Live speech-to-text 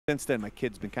since then, my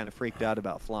kid's been kind of freaked out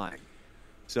about flying.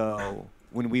 So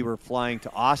when we were flying to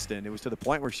Austin, it was to the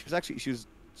point where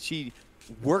she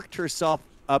worked herself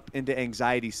up into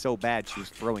anxiety so bad she was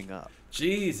throwing up.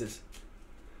 Jesus.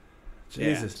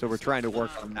 Yeah, so we're trying to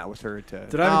work on that with her to.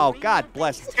 Oh, God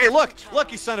bless. Hey, look,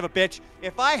 you son of a bitch.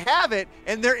 If I have it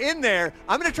and they're in there,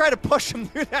 I'm gonna try to push them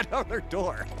through that other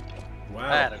door.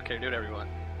 Wow. I don't care. Do whatever you want.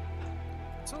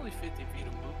 It's only 50 feet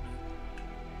of movement.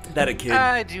 That a kid.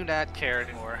 I do not care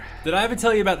anymore. Did I ever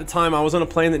tell you about the time I was on a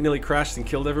plane that nearly crashed and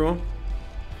killed everyone?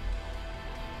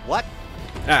 What?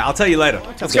 Yeah, I'll tell you later.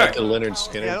 Let's go. The Leonard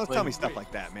Skinner. Yeah, don't tell me stuff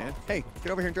like that, man. Hey,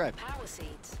 get over here and drive.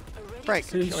 Frank,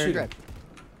 get over here and drive.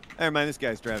 Never mind, this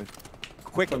guy's driving.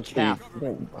 Quick and calf.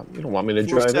 You don't want me to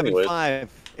drive anyway.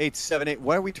 475-878.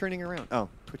 Why are we turning around? Oh,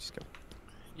 Twitch is going.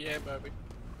 Yeah, baby.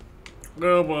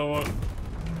 No, boy.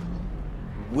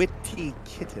 Witty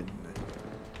kitten.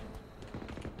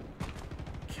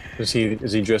 Is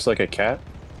he dressed like a cat?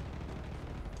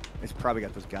 He's probably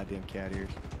got those goddamn cat ears.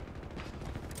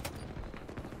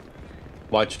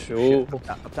 Watch. Oh.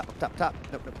 Up top.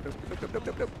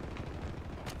 Nope.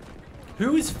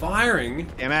 Who is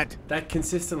firing? Damn it. That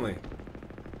consistently?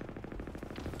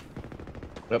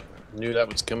 Yep. Knew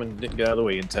that was coming. Didn't get out of the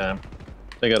way in time.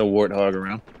 They got a warthog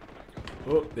around.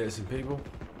 Oh, there's some people.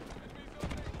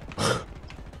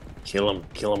 Kill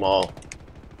them all.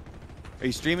 Are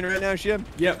you streaming right now, Shim?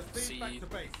 Yep.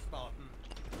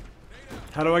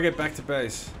 How do I get back to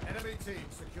base? Enemy team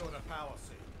secured a power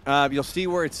seat. You'll see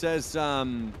where it says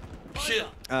you'll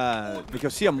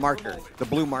see a marker, the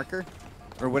blue marker,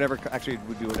 or whatever. Actually, it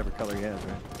would be whatever color he has,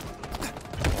 right?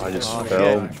 Oh, I just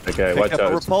fell. Shit. Okay, watch Pick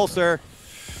up out. a repulsor.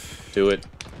 Do it.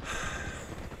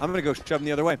 I'm gonna go shove him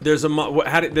the other way. There's a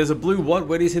there's a blue what?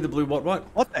 Where do you see the blue what?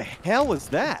 What the hell was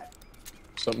that?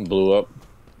 Something blew up.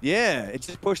 Yeah, it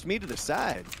just pushed me to the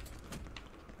side.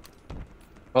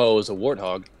 Oh, it was a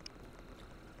warthog.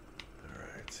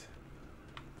 Alright.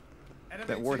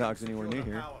 That warthog's anywhere near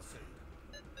here.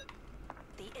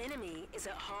 The enemy is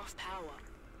at half power.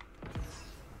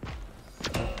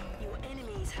 Your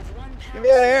enemies have one power. Give me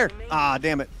that air! Ah,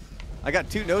 damn it. I got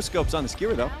 2 no scopes on the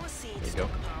skewer though. There you go.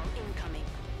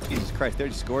 Jesus Christ, they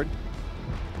just scored.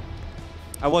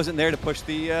 I wasn't there to push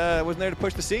the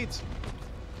seeds.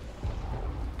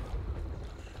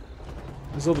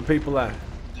 There's all the people there.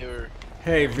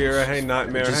 Hey Vera, hey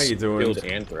Nightmare, how you doing? Killed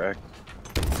Anthrax.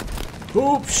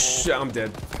 Oops, I'm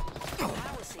dead. Damn,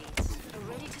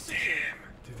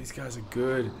 dude, these guys are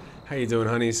good. How you doing,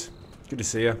 honeys? Good to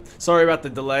see you. Sorry about the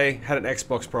delay. Had an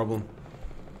Xbox problem.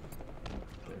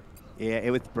 Yeah,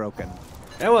 it was broken.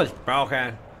 It was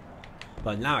broken,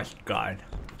 but now it's good.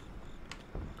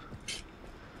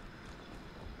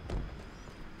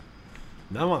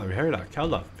 Now I'm here to kill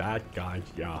the fat guys,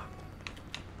 yeah.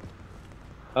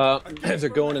 They're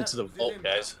going into the vault,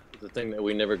 guys. The thing that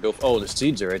we never go. Oh, the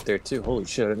seeds are right there too. Holy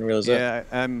shit! I didn't realize that.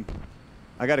 Yeah,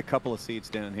 I got a couple of seeds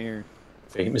down here.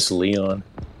 Famous Leon.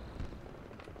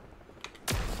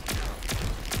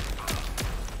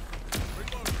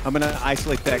 I'm gonna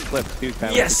isolate that clip too,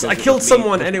 Pat. Yes, I killed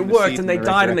someone and it worked, and they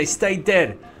died and they stayed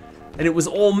dead, and it was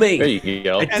all me. There you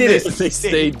go. I did it. They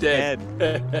stayed dead.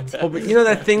 Oh, but you know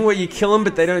that thing where you kill them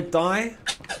but they don't die?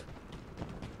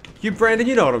 You, Brandon,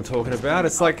 you know what I'm talking about.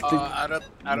 It's like I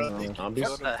don't think. What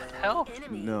the hell?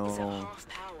 No.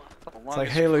 It's like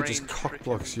Halo just cock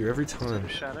blocks you every time.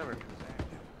 Shot ever. It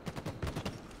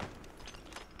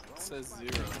says 0.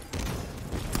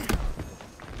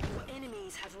 Your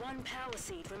enemies have one power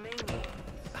seed remaining.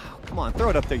 Oh, come on, throw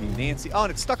it up there, you Nancy. Oh,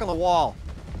 and it's stuck on the wall.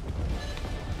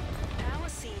 Power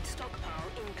seed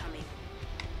stockpile incoming.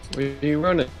 Where are you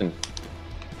running?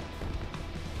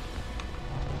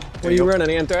 Where are you running,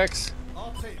 Anthrax?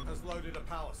 Our team has loaded a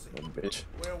power seed. Oh, bitch.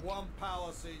 We're 1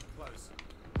 power seed closer.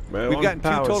 We've gotten 2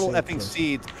 total effing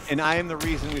seeds, and I am the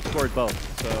reason we scored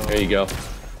both. So There you go.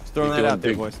 just throwing that out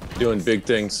there, boys. Doing big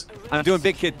things. I'm doing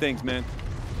big kid things, man.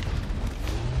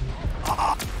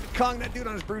 Ah, Kong that dude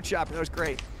on his brood chopper. That was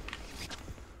great.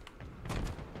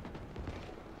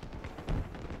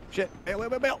 Shit.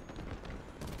 Bail.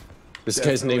 This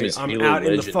guy's name is I'm Halo out in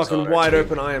the Legends fucking on our wide team.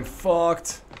 open. I am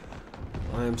fucked.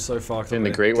 I am so fucked. In the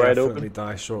I'm great gonna wide definitely open?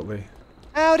 die shortly.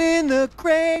 Out in the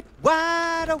great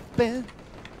wide open.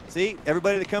 See,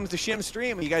 everybody that comes to Shim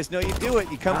stream, you guys know you do it.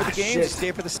 You come to the games, you shit.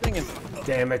 stay for the singing.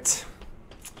 Damn it.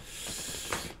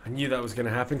 I knew that was gonna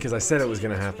happen because I said it was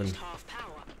gonna happen.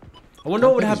 I wonder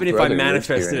what would happen if I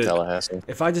manifested it.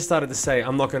 If I just started to say,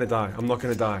 I'm not gonna die, I'm not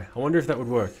gonna die. I wonder if that would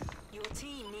work. Your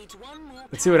team needs one more.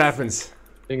 Let's see what happens.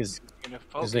 I think his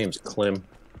name's Clem.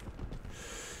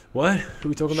 What? Who are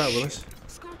we talking about, Willis?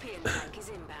 Scorpion tank is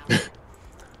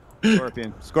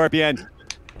inbound. Scorpion.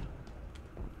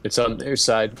 It's on their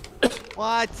side.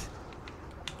 What?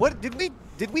 What did we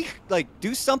like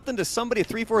do something to somebody at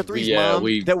 343's Yeah,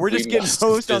 mom that we're just getting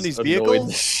hosed on these vehicles?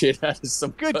 The shit out of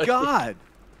somebody. Good God.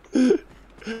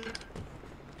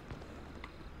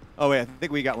 Oh wait, I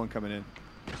think we got one coming in.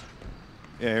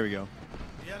 Yeah, here we go.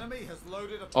 The enemy has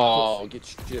loaded a Oh, get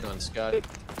shit on, Scotty.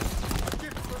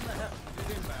 gift from the heavens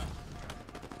is inbound.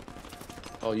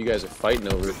 Oh, you guys are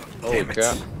fighting over it. Holy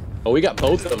crap. Oh, we got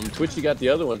both of them. Twitchy got the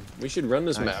other one. We should run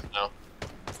this map now.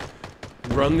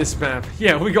 Run this map.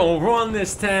 Yeah, we gonna run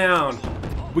this town.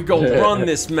 We gonna run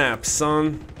this map,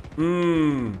 son.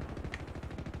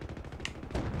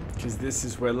 Because this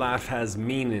is where life has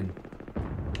meaning.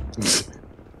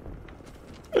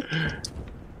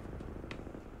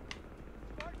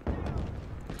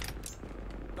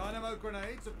 Dynamo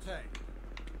grenades obtained.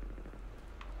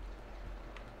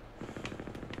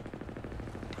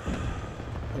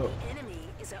 Enemy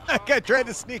is at That guy tried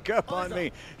to sneak up on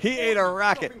me. He ate a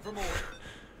rocket.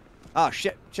 Oh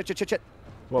shit! Shit!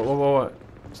 What?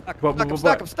 I'm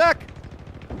stuck.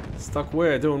 Stuck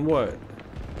where? Doing what?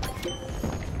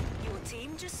 your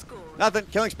team just scored. Nothing.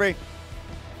 Killing spree.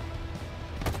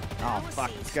 Oh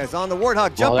fuck! This guy's on the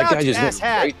warthog. Jump Oh, that out, guy you just went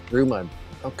asshat. right through my...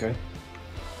 Okay.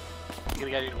 You got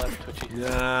a guy to your left, Twitchy.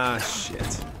 Ah,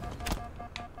 shit.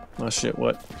 Oh shit,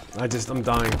 what? I'm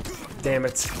dying. Damn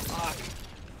it.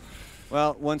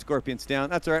 Well, one scorpion's down.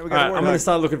 That's all right. We got Alright, a I'm gonna warthog.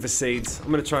 start looking for seeds.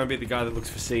 I'm gonna try and be the guy that looks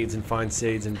for seeds and finds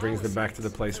seeds and brings them back to the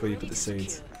place where you put the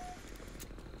seeds.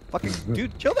 Fucking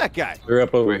dude, kill that guy. They're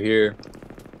up over here.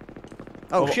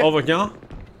 Oh shit! Over here?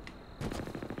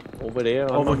 Over there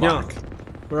on Over the here. mark.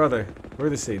 Where are they? Where are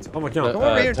the seeds? Over here. Come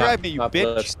over here and drive me, you top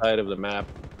bitch. left side of the map.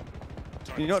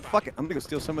 You know what? Fuck it. I'm gonna go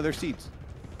steal some of their seeds.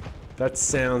 That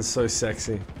sounds so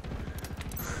sexy.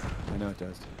 I know it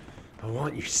does. I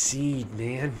want your seed,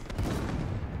 man.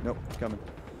 Nope, it's coming.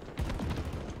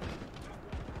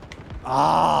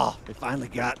 Ah, they finally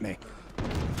got me.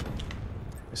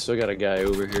 I still got a guy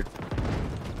over here.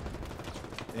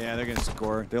 Yeah, they're gonna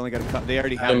score. They only got a cut. They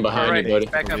already have. I'm behind you, buddy.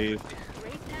 Back up. Great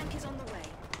tank is on the way.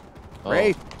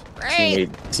 Great.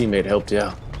 Teammate helped you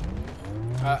out.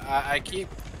 I keep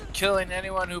killing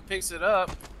anyone who picks it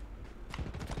up.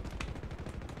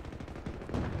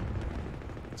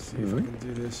 Let's see if I can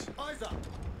do this. Eyes up.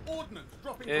 Ordnance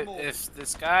dropping from all. If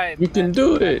this guy You can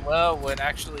do it. well would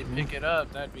actually pick it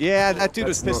up, that'd be Yeah, cool. that dude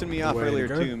was That's pissing not me the off way to earlier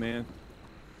go. too, man.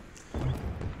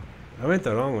 I went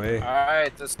the wrong way.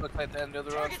 Alright, this looks like the end of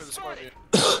the road for the Scorpion.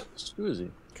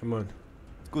 Scusi. Come on.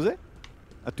 Scusi?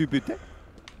 A tu bute?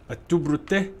 A tu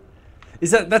brute?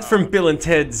 Is that's from Bill and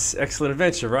Ted's Excellent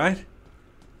Adventure, right?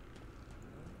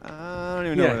 I don't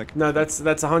even know. Yeah. Where No, that's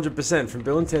 100% from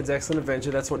Bill and Ted's Excellent Adventure.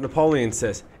 That's what Napoleon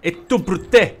says. Et tu brute?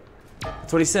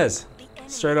 That's what he says. The enemy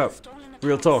Straight up. has stolen a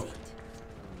Real power talk. seed.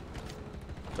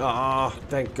 Ah,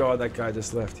 thank God that guy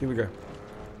just left. Here we go.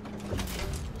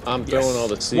 I'm throwing all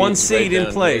the seeds. One seed right in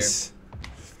down place.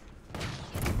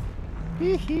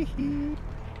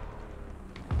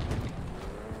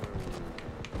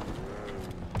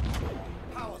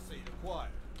 Power seed acquired.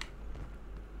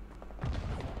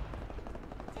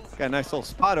 got a nice little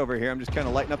spot over here. I'm just kind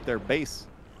of lighting up their base.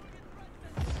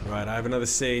 Right, I have another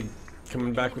seed.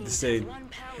 Coming back with the seed. One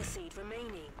power seed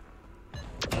remaining.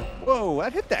 Whoa,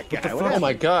 that hit that guy. the What fuck? Oh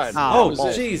my God. Oh, Oh, That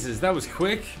was it. Jesus, that was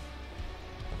quick.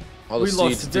 All the We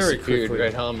lost seeds very disappeared quickly.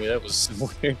 right on me. That was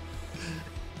weird.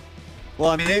 Well,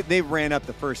 I mean, they ran up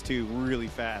the first two really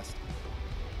fast.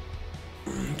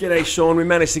 G'day, Sean. We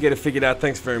managed to get it figured out.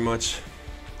 Thanks very much.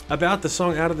 About the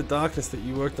song Out of the Darkness that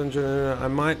you worked on, I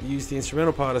might use the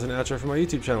instrumental part as an outro for my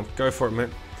YouTube channel. Go for it,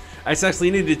 man. It's actually,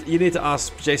 you need to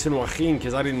ask Jason Joaquin,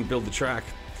 because I didn't build the track.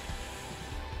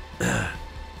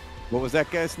 What was that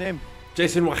guy's name?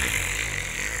 Jason Joaquin.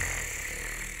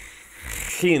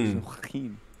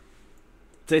 Joaquin.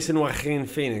 Jason Joaquin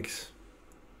Phoenix.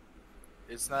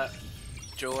 It's not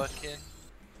Joaquin.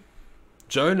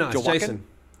 Joe? No, it's Joaquin? Jason.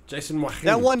 Jason Joaquin.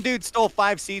 That one dude stole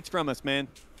 5 seats from us, man.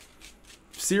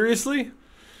 Seriously?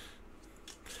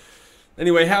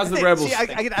 Anyway, how's the Rebels? See,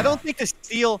 I don't think the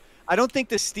steal. I don't think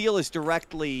the steal is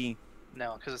directly.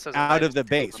 No, because it says Out of the Alliance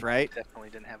base, Silver right? Definitely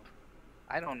didn't have.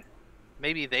 I don't.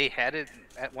 Maybe they had it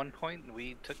at one point and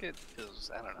we took it.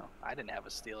 Because I don't know. I didn't have a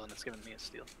steal and it's giving me a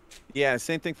steal. Yeah,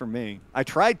 same thing for me. I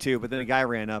tried to, but then a guy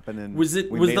ran up and then. Was we the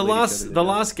meleeed each other last to the death.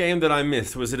 last game that I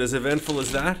missed? Was it as eventful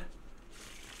as that?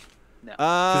 No.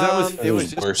 that was- It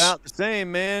was just worse. about the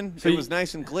same, man. So it you- was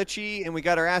nice and glitchy, and we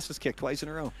got our asses kicked twice in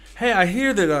a row. Hey, I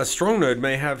hear that Strongnode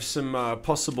may have some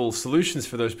possible solutions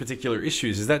for those particular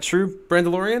issues. Is that true,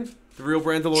 Brandolorian? The real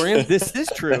Brandolorian? This is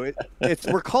true.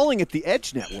 We're calling it the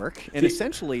Edge Network, and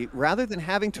essentially, rather than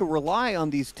having to rely on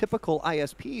these typical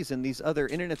ISPs and these other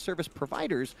internet service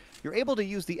providers, you're able to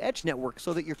use the Edge Network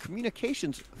so that your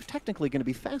communication's technically going to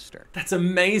be faster. That's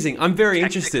amazing. I'm very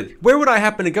interested. Where would I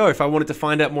happen to go if I wanted to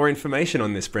find out more information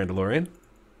on this, Brandolorian?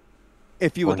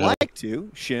 If you would like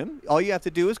to, Shim, all you have to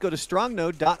do is go to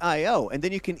strongnode.io, and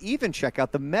then you can even check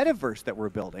out the metaverse that we're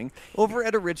building over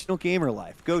at Original Gamer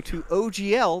Life. Go to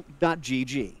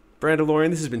ogl.gg.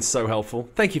 Brandolorian, this has been so helpful.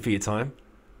 Thank you for your time.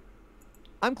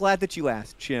 I'm glad that you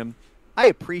asked, Shim. I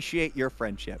appreciate your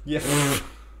friendship. Yeah.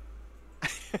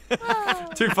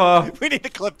 Too far. We need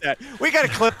to clip that. We got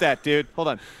to clip that, dude. Hold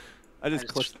on. I just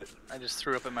clipped it. I just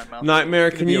threw up in my mouth.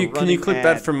 Nightmare, can you clip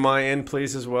that from my end,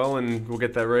 please, as well, and we'll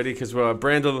get that ready, because the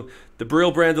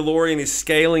real Brandolorian is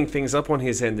scaling things up on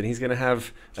his end, and he's going to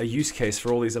have a use case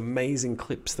for all these amazing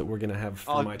clips that we're going to have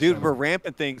for my dude, channel. we're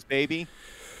ramping things, baby.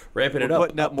 Ramping it up. We're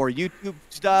putting up more YouTube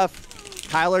stuff.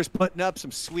 Tyler's putting up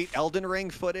some sweet Elden Ring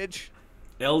footage.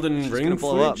 Elden Ring gonna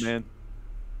blow up, footage? man.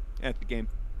 At the game.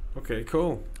 Okay,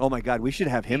 cool. Oh my God, we should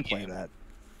have him play that.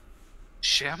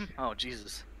 Shim? Oh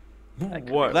Jesus.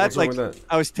 What? That's What's like wrong with that?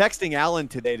 I was texting Alan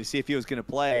today to see if he was going to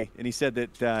play, and he said that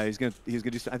he was going to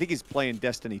do. I think he's playing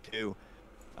Destiny 2.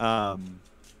 And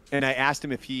I asked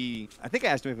him if I think I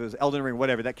asked him if it was Elden Ring,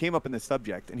 whatever. That came up in the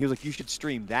subject, and he was like, "You should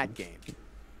stream that game."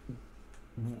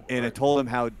 And I told him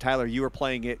how, Tyler, you were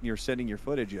playing it and you're sending your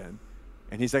footage in,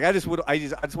 and he's like, I just want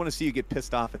to see you get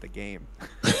pissed off at the game.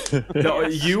 No,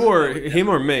 you or him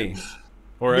or me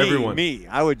or everyone. Me.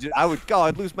 I would go.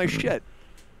 I'd lose my shit.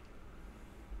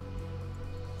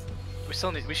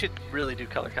 We should really do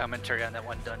color commentary on that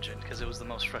one dungeon, because it was the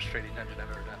most frustrating dungeon I've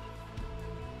ever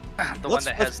done.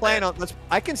 Let's plan on.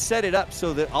 I can set it up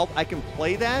so that I can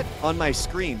play that on my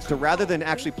screen. So rather than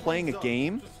actually playing a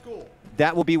game,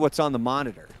 that will be what's on the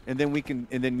monitor, and then we can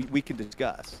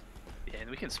discuss. Yeah, and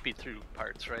we can speed through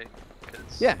parts, right?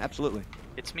 Yeah, absolutely.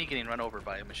 It's me getting run over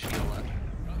by a machine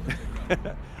a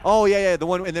lot. Oh yeah, the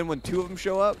one, and then when two of them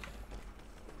show up.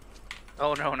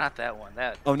 Oh no, not that one.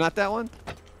 Oh, not that one.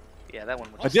 Yeah, that one.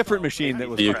 A different machine that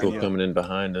was vehicle coming in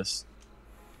behind us.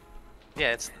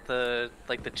 Yeah, it's the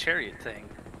chariot thing.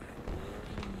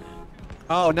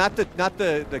 Oh, not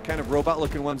the kind of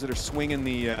robot-looking ones that are swinging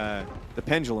the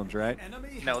pendulums, right?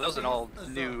 No, those are all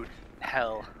new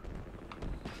hell.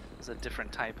 It's a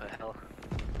different type of hell.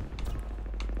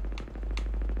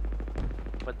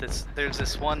 But there's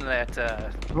this one that I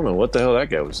don't know what the hell that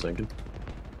guy was thinking.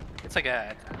 It's like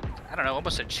I don't know,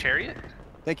 almost a chariot.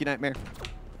 Thank you, Nightmare.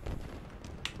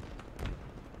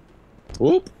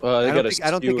 Whoop! I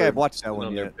don't think I've watched that one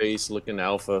on yet. their base looking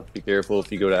alpha. Be careful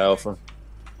if you go to alpha.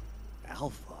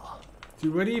 Alpha.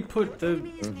 Dude, where do you put the?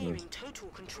 Enemy is nearing total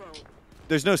control.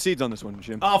 There's no seeds on this one,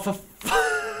 Jim. Oh, for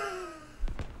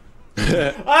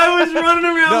I was running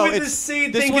around with this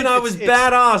seed thinking I was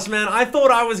badass, man. I thought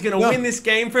I was going to win this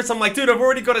game first. I'm like, dude, I've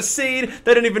already got a seed.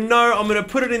 They don't even know. I'm going to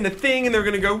put it in the thing, and they're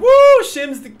going to go, woo,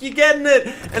 Shim's, you're getting it.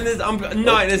 And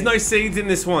there's no seeds in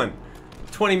this one.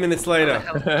 20 minutes later.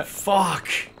 Fuck.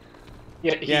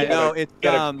 Yeah, no, it's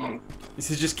this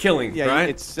is just killing, yeah, right?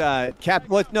 It's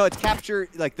it's capture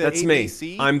like the That's ABC.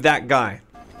 me. I'm that guy.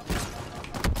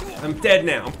 I'm dead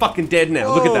now. I'm fucking dead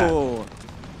now. Look at that.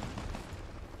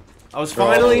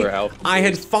 I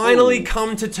had finally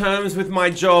come to terms with my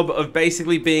job of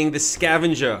basically being the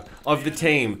scavenger of the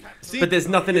team. But there's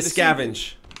nothing to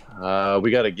scavenge. We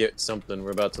gotta get something.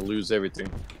 We're about to lose everything.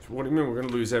 What do you mean we're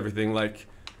gonna lose everything? Like,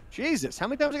 Jesus, how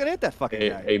many times am I gonna hit that fucking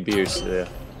guy? A beers, yeah.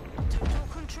 Total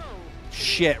control.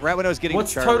 Shit, right when I was getting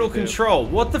what's total control?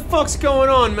 What the fuck's going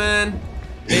on, man?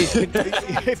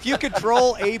 If you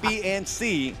control A, B, and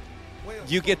C,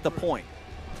 you get the point.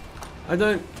 I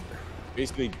don't...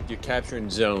 Basically, you're capturing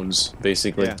zones,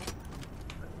 basically. Yeah.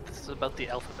 This is about the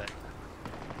alphabet.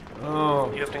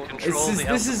 Oh. You have to control the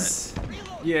alphabet.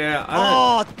 Yeah, I don't...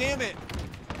 Oh, damn it!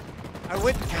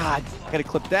 God, I gotta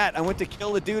clip that. I went to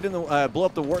kill the dude in the blow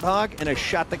up the warthog, and I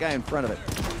shot the guy in front of it.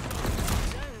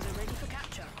 Zones are ready for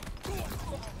capture.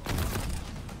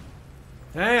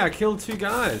 Hey, I killed 2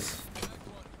 guys.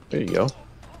 There you go. I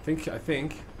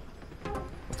think.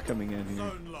 What's coming in here?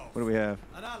 Zone lost. What do we have?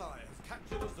 An ally has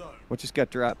captured a zone. What just got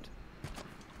dropped?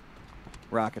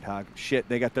 Rocket hog. Shit,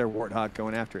 they got their warthog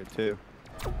going after it too.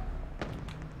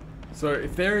 So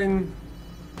if they're in...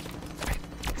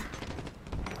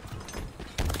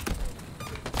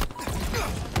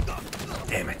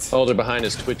 Damn it. Oh, they're behind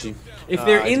us, twitchy. If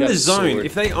they're in the zone, sword.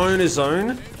 if they own a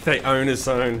zone, if they own a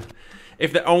zone,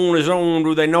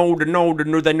 do they know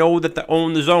that they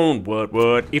own the zone?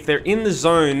 What? If they're in the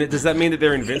zone, does that mean that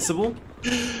they're invincible?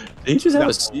 Did you just have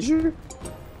a seizure?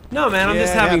 No, man, I'm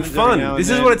just Yeah, it having happens every now fun. and This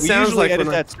is then. what it We sounds usually like edit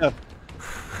when I... that stuff.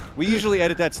 We usually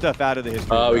edit that stuff out of the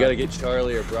history. We gotta get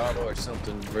Charlie or Bravo or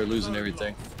something. We're losing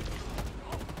everything.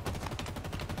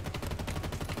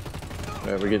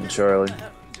 Alright, we're getting Charlie.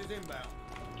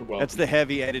 That's the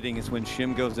heavy editing, is when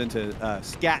Shim goes into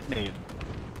Scatman.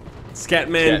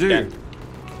 Scatman do.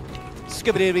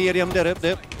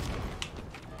 Skibbity-dip-dip.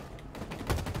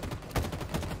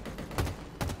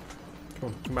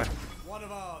 Come back. One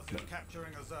of ours is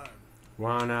capturing a zone.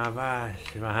 One of us.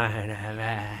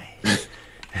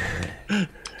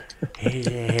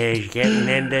 He's getting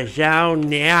in the zone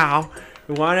now.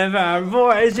 One of our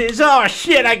boys is... Oh,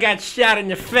 shit, I got shot in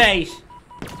the face.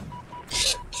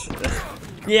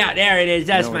 Yeah, there it is.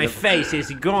 That's my face.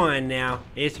 It's gone now.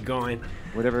 It's gone.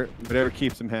 Whatever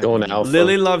keeps him happy. Going Alpha.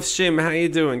 Lily loves Shim. How you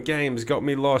doing? Games got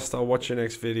me lost. I'll watch your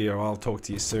next video. I'll talk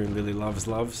to you soon. Lily loves.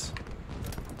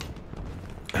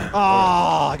 Oh,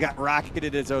 I got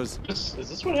rocketed as I was Is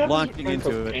this what happens? launching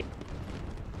into it.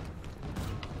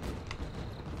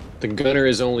 The gunner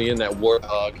is only in that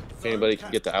Warthog. If anybody can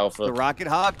get the Alpha. The rocket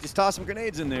hog, just toss some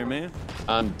grenades in there, man.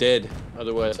 I'm dead.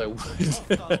 Otherwise, I would. It's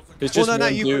just Well, no,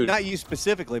 one dude. not you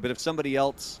specifically, but if somebody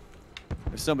else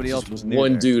was near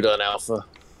one there. dude on Alpha.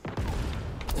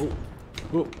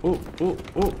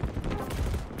 Oh.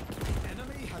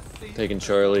 Taking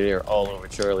Charlie. They're all over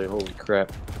Charlie. Holy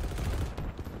crap.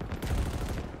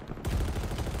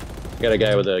 Got a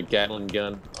guy with a Gatling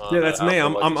gun. Yeah, that's me.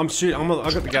 Alpha. I'm shooting. I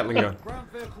got the Gatling gun. Ground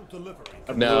vehicle delivery.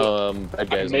 No, bad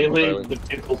guys. I'm on meleeing Charlie. the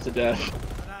vehicle to death.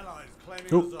 An ally is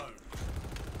claiming Oop. the zone.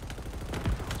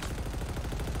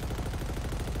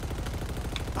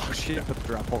 Oh shit! I put the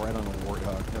drop hole right on the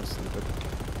warthog. No stupid.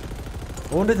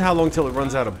 I wondered how long till it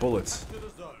runs out of bullets. To the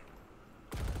zone.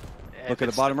 Look at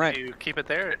the bottom right. If you keep it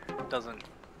there, it doesn't.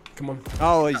 Come on.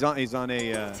 Oh, he's on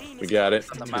a. We got it.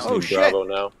 On the Just mountain. need Oh, shit. Bravo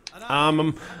now.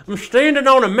 I'm standing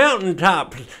on a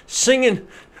mountaintop, singing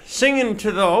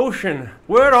to the ocean.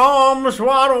 With arms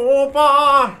wide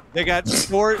open. They got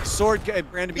sword.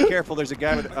 Brandon, be careful. There's a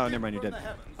guy with. Oh, never mind. You're dead.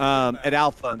 At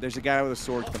Alpha, there's a guy with a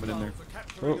sword coming in there.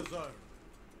 Capturing a zone.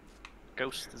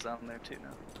 Ghost is on there too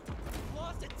now.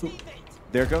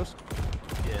 There it goes.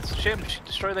 Yes, Shim,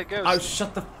 destroy that ghost. Oh,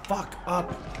 shut the fuck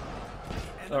up.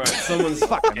 All right, someone's.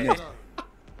 Fuck. I missed.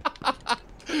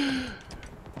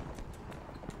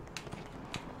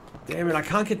 Damn it! I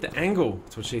can't get the angle.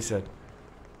 That's what she said.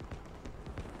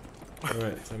 All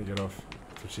right, it's time to get off.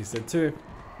 That's what she said too.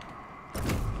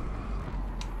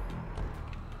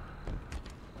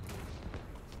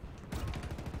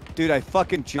 Dude, I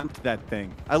fucking jumped that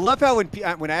thing. I love how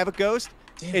when I have a ghost,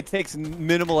 it takes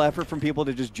minimal effort from people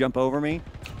to just jump over me.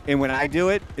 And when I do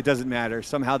it, it doesn't matter.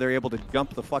 Somehow they're able to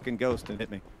jump the fucking ghost and hit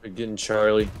me. We're getting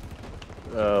Charlie.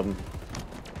 Yeah,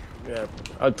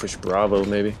 I'd push Bravo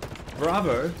maybe.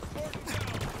 Bravo.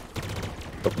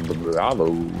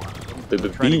 Bravo.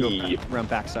 Trying to go run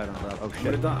backside on Rob. Oh I'm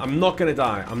gonna shit. die. I'm not gonna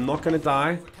die. I'm not gonna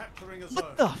die. Capturing a zone.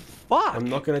 What the fuck? I'm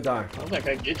not gonna die. How'd that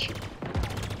guy get you?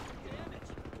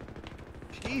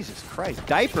 Jesus Christ.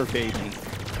 Diaper baby.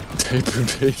 Paper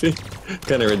baby.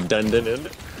 Kind of redundant, isn't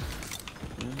it?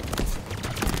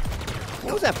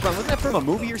 What was that from? Was that from a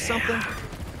movie or something?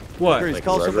 What? Where he's Like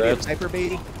called somebody a Rugrats? diaper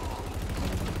baby?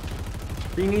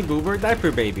 Beanie Boober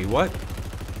diaper baby. What?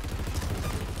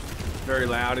 Very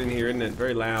loud in here, isn't it?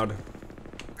 Very loud.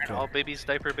 All babies,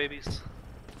 diaper babies.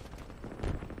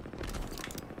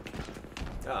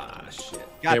 Ah, shit.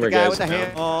 Got Hammer the guy guys with the now.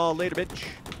 hand. Oh, later, bitch.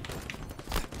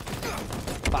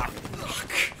 Fuck.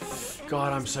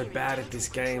 God, I'm so bad at this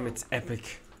game. It's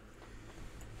epic.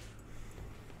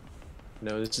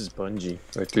 No, this is Bungie.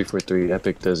 Or 343.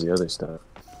 Epic does the other stuff.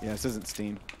 Yeah, this isn't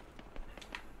Steam.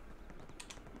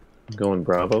 Going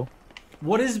Bravo.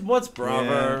 What's Bravo?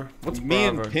 Yeah. What's Me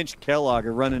Bravo? and Pinch Kellogg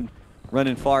are running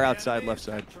far outside left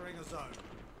side. Capturing a zone.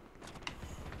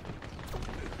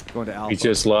 Going to Alpha. We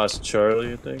just lost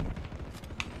Charlie, I think.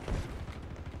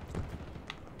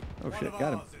 Oh One shit, of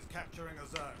got him. ours is capturing a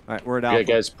zone. All right, we're at We Alpha.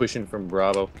 got guys pushing from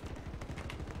Bravo.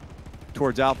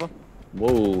 Towards Alpha.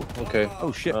 Whoa, okay.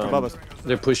 Oh shit, above us.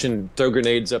 They're pushing, throw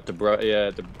grenades up to Bravo.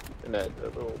 Yeah, in that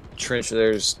little trench,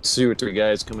 there's 2 or 3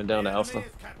 guys coming down to Alpha. Enemy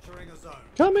is capturing a zone.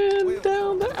 Coming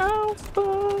down the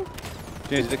Alpha.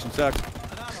 James Addiction sucks.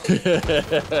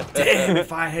 Damn,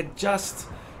 if I had just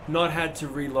not had to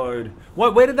reload.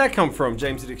 What? Where did that come from?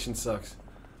 James Addiction sucks.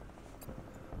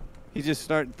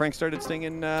 Frank started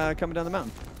singing Coming Down the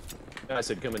Mountain. I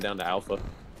said coming down to Alpha.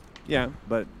 Yeah,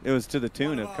 but it was to the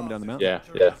tune of Coming Down the Mountain.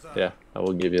 Yeah. I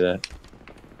will give you that.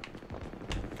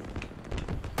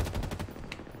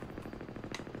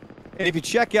 And if you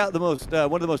check out the one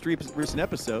of the most recent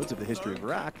episodes of the History of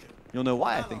Iraq, You'll know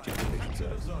why I think gentrification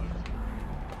sucks.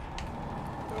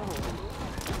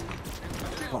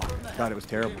 Oh, God, it was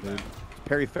terrible, dude.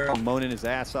 Perry Farrell moaning his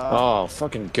ass off. Oh,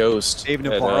 fucking Ghost. Dave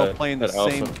Navarro playing the at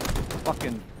same Alpha.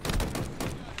 fucking.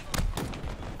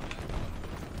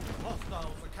 Hostiles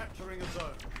are capturing a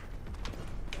zone.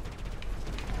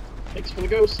 Thanks for the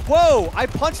ghost. Whoa! I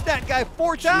punched that guy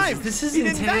 4 times. This is He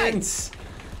didn't die. intense.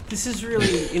 This is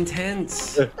really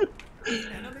intense.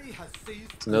 Enemy has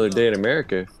seized It's another day in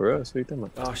America for us. What are you talking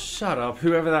about? Oh, shut up.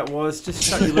 Whoever that was, just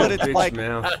shut your What little it's bitch like.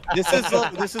 mouth. This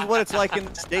is what it's like in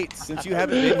the States. Since you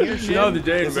haven't been here, Shim, Another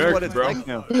day in this is what it's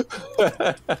America,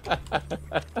 like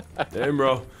now. Damn,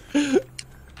 bro.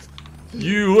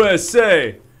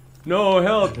 USA. No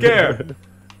health care.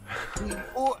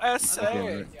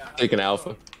 USA. Taking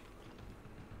Alpha.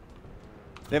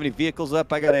 They have any vehicles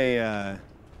up? I got a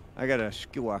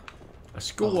skewer. A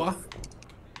school.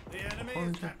 the enemy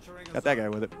is capturing a Got that zone. guy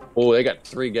with it. Oh, they got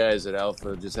 3 guys at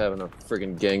Alpha just having a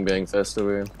freaking gangbang fest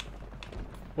over here.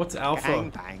 What's Bang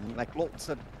alpha? bang, like lots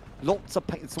of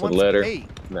paint. The letter in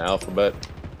the alphabet.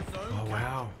 Oh,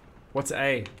 wow. What's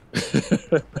A?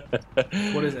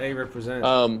 What does A represent?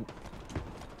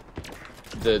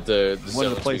 The One of zones the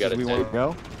we places gotta we want to take.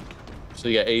 go. So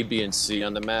you got A, B, and C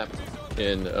on the map,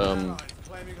 and Claiming a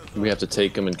zone. we have to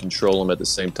take them and control them at the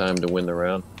same time to win the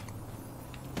round.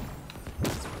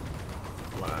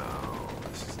 Wow.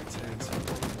 This is intense.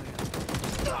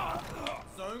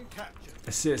 Zone captured.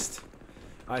 Assist.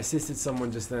 I assisted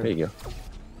someone just then. There you go.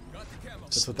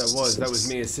 That's what that was. That was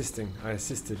me assisting. I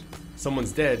assisted.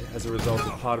 Someone's dead as a result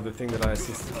of part of the thing that I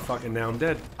assisted. Fucking now I'm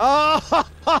dead.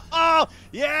 Oh,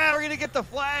 yeah, we're gonna get the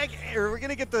flag, or we're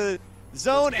gonna get the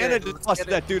zone, and I just busted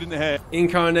that dude in the head.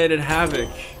 Incarnated Havoc.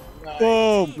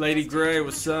 Boom. Lady Grey,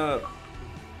 what's up?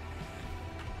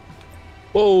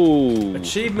 Whoa!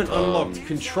 Achievement unlocked.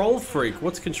 Control Freak.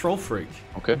 What's Control Freak?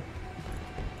 Okay.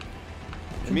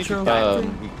 Control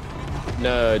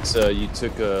No, it's you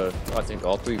took I think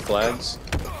all 3 flags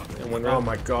in one Oh round.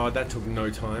 my god, that took no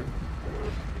time.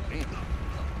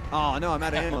 Oh no, I'm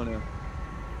out of ammo now.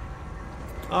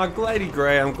 Ah, Lady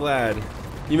Grey, I'm glad.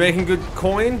 You making good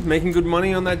coin? Making good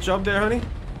money on that job there, honey?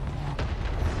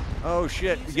 Oh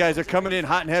shit, you guys are coming in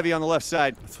hot and heavy on the left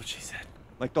side, That's what she said.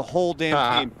 like the whole damn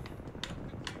team.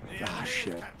 The Ah, enemy is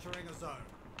shit. capturing a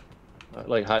zone.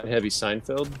 Like hot and heavy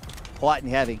Seinfeld. Hot and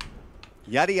heavy.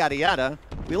 Yada yada yada.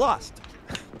 We lost.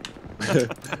 The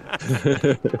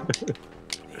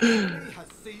enemy has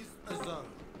seized a zone.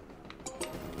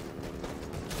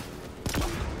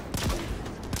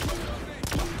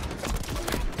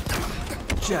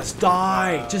 Just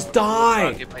die! Just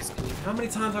die! How many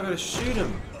times I gotta shoot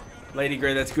him? Lady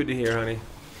Grey, that's good to hear, honey.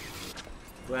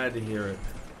 Glad to hear it.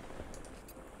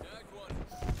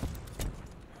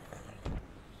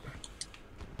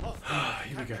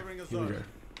 Here we go. Here we go.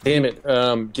 Damn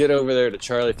it! Get over there to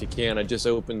Charlie if you can. I just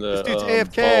opened the This dude's vault.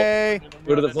 AFK.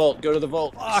 Go to the vault. Go to the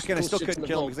vault. Fuck, and I still Bullshit's in couldn't the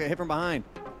kill him vault. because I hit from behind.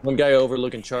 One guy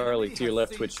overlooking Charlie to your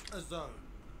left, Twitch. A zone.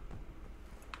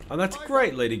 Oh, that's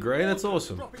great, Lady Grey. That's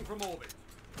awesome. Dropping from orbit.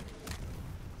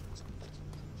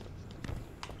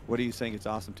 What are you saying? It's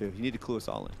awesome too. You need to clue us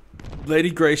all in.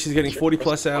 Lady Grey, she's getting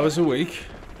 40+ hours a week,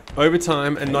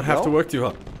 overtime, and not have to work too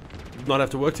hard. Not have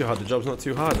to work too hard. The job's not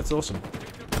too hard. That's awesome.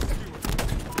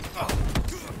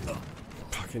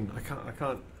 Fucking, I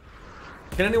can't.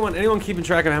 Can anyone keeping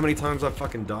track of how many times I've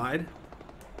fucking died?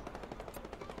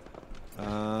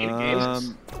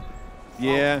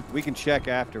 Yeah, we can check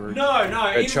afterwards. No,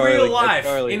 in Charlie, real life.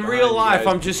 Charlie, In behind real you life,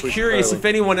 guys. I'm just Push curious Charlie. if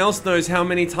anyone else knows how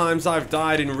many times I've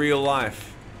died in real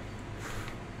life.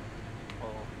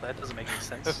 Well, that doesn't make any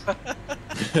sense.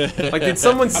 Like, did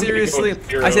someone I'm gonna go seriously? with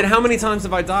 0. I said, how many times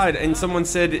have I died? And someone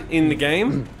said, in the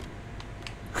game.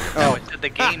 No, it said the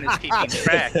game is keeping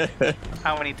track of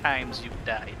how many times you've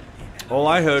died. All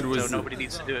I heard So was. nobody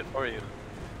needs to do it for you.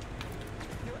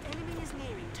 Your enemy is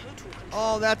nearing total control.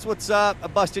 Oh, that's what's up. I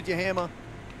busted your hammer.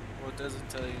 Well, it doesn't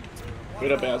tell you to.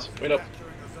 Wait up, ass. Wait up.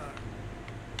 Capturing a zone.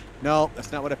 No,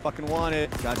 that's not what I fucking wanted.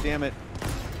 God damn it.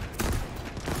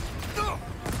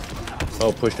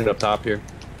 Oh, pushing it up top here.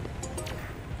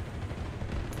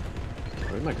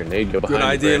 Where'd my grenade go behind? Good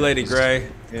idea, Graham? Lady Grey.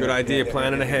 Good Yeah, idea. yeah,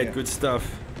 Planning yeah, ahead. yeah. Good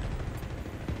stuff.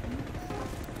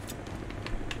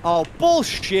 Oh,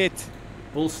 bullshit.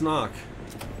 Bull snark.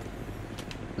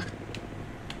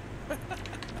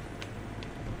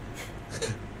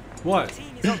 What?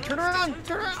 No, turn around.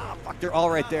 Turn around. Oh, fuck, they're all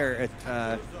right there.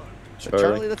 At, Charlie.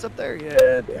 Charlie that's up there?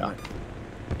 Yeah. Damn it.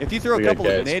 If you throw We a got couple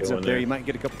of guys grenades going up there, there. you might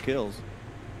get a couple kills.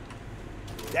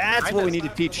 That's what we need to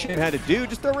teach Shim how to do.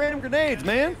 Just throw random grenades,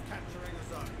 man. Capturing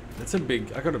a zone. That's a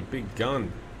big. I got a big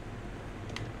gun.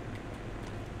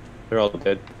 They're all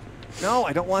dead. No,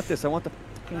 I don't want this. I want the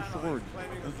fucking sword.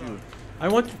 Thank you. I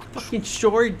want the fucking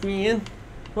sword, man.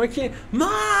 Why can't...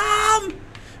 Mom!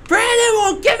 Brandon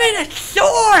won't give me the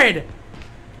sword!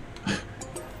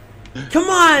 Come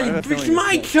on, it's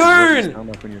my turn!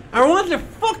 I want the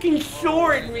fucking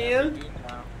sword, man!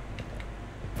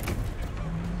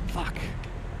 Fuck.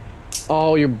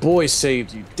 Oh, your boy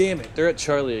saved you. Damn it, they're at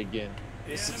Charlie again.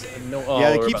 This is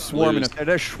Yeah, they keep swarming up there.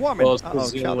 They're swarming. Well,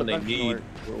 it's the one they need.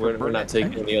 We're not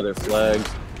taking any other flags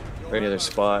or any other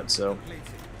spot, so.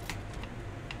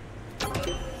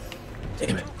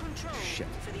 Damn it. Shit.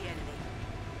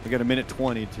 We got a minute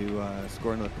 20 to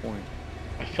score another point.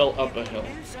 I fell up a hill.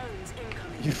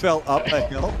 You fell up a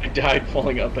hill? I died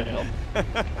falling up a hill. That's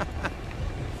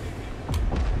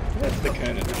the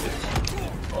kind of...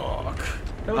 Fuck.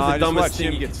 That was the dumbest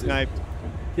thing. Him get sniped.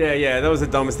 Yeah, that was the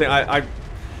dumbest thing. I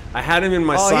had him in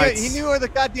my sights. He knew where the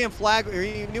goddamn flag, or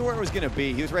he knew where it was gonna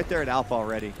be. He was right there at Alpha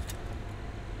already.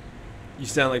 You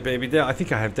sound like Baby Dale. I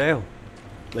think I have Dale.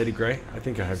 Lady Grey, I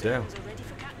think I have Dale.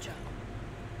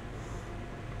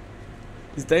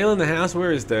 Is Dale in the house?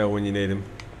 Where is Dale when you need him?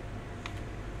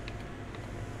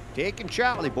 Taking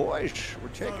Charlie, boys. We're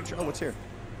taking Charlie. Oh, what's here?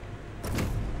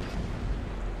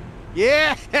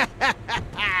 Yeah!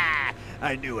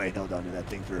 I knew I held on to that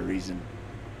thing for a reason.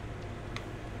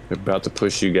 They're about to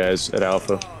push you guys at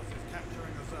Alpha.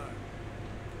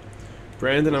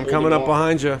 Brandon, I'm coming up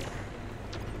behind you.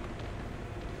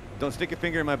 Don't stick your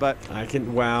finger in my butt. I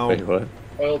can. Wow. Wait, what?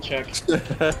 Oil check.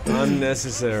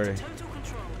 Unnecessary.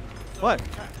 What?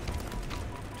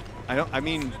 I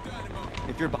mean,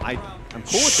 if you're, I'm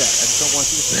cool with that. I just don't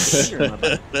want you to stick your finger in my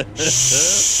butt.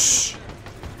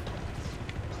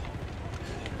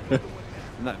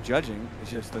 I'm not judging.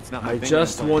 It's just that's not my thing. I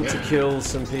just want to kill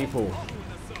some people.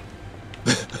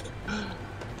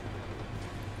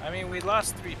 I mean, we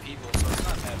lost 3 people, so it's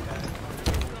not that bad.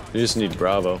 You just need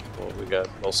Bravo. Well, we got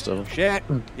most of them. Shit.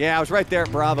 Yeah, I was right there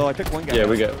at Bravo. I took one guy. Yeah,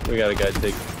 we got a guy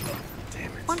take.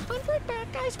 Damn it. 100 bad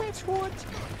guys with swords.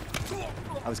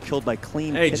 I was killed by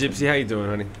clean. Hey, kitchen. Gypsy, how you doing,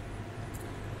 honey?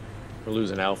 We're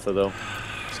losing Alpha though.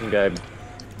 Some guy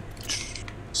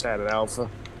sat at Alpha.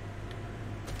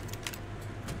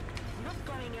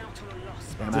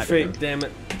 Defeat, damn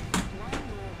it.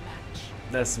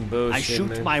 That's some bullshit. I shoot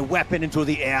man. my weapon into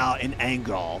the air in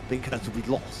anger because we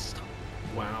lost.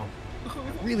 Wow.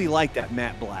 I really like that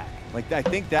matte black. Like, I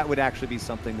think that would actually be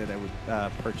something that I would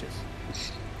purchase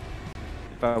if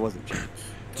I wasn't cheap.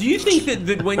 Do you think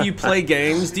that when you play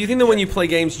games,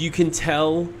 you can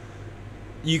tell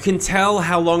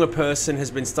how long a person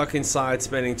has been stuck inside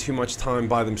spending too much time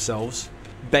by themselves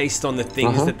based on the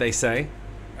things that they say?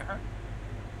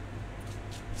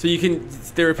 So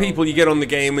there are people you get on the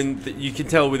game and you can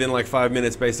tell within like 5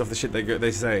 minutes based off the shit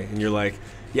they say, and you're like,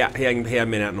 yeah, he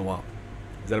hadn't been out in a while.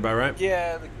 Is that about right?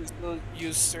 Yeah, like we still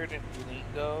use certain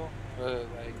lingo,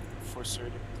 like for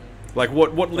certain things. Like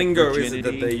what lingo is it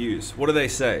that they use? What do they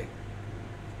say?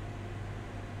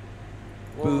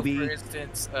 Well, Booby. for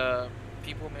instance,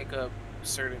 people make up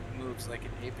certain moves, like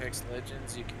in Apex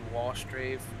Legends, you can wall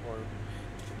strafe, or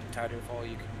in Titanfall,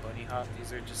 you can bunny hop.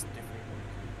 These are just different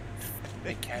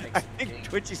mechanics. I think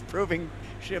Twitchy's proving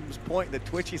Shim's point that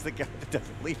Twitchy's the guy that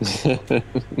doesn't leave.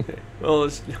 Well,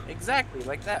 it's... Exactly,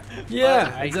 like that. Yeah,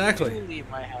 but exactly. I do leave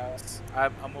my house.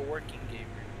 I'm a working gamer.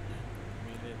 I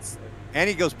mean, it's like, And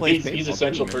he goes play He's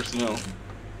essential personnel.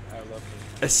 I love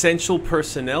it. Essential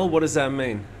personnel? What does that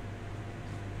mean?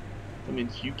 That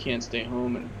means you can't stay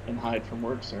home and hide from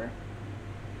work, sir.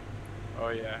 Oh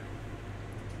yeah.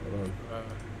 Hold on.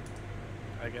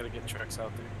 I gotta get trucks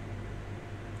out there.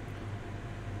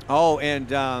 Oh,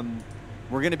 and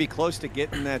we're going to be close to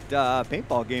getting that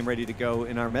paintball game ready to go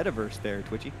in our metaverse there,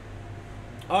 Twitchy.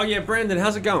 Oh yeah, Brandon,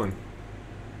 how's it going?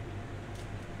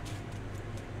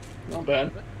 Not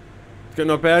bad. Good,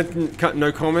 not bad.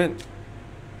 No comment.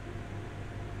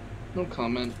 No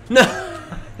comment. No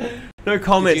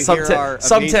comment. Did you hear our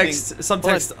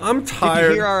Subtext. I'm tired. Did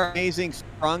you hear our amazing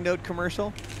strong note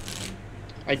commercial?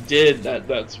 I did.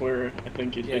 That's where I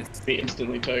think you'd be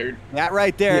instantly tired. That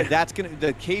right there. Yeah. That's gonna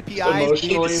the KPIs.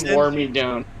 Emotionally wore me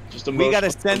down. Just emotionally. We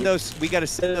gotta send those. We gotta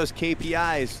send those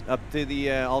KPIs up to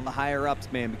the all the higher ups,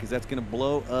 man, because that's gonna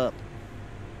blow up.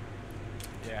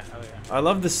 Yeah, hell yeah. I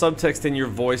love the subtext in your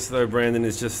voice, though, Brandon.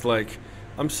 Is just like,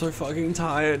 I'm so fucking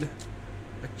tired.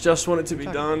 I just want it to be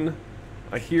done.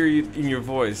 I hear you in your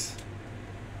voice.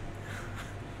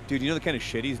 Dude, you know the kind of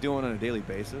shit he's doing on a daily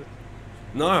basis?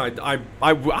 No,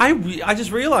 I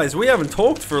just realized we haven't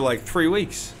talked for like 3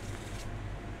 weeks.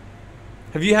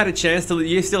 Have you had a chance to?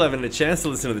 You still haven't had a chance to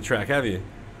listen to the track, have you?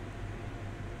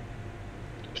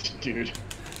 Dude,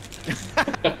 That's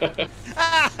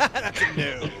a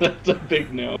no. That's a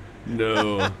big no.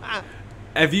 No.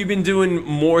 Have you been doing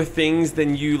more things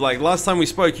than you like? Last time we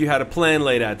spoke, you had a plan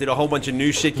laid out. Did a whole bunch of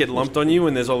new shit get lumped on you,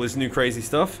 and there's all this new crazy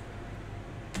stuff?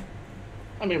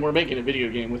 I mean, we're making a video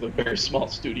game with a very small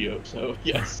studio, so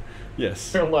yes.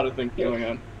 Yes. There are a lot of things going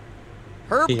on.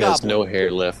 Herb He has Goblin. no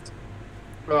hair left.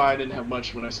 Oh, I didn't have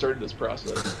much when I started this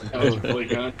process. That was really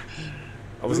gone.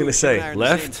 I was Ooh, gonna Shim and I say are in the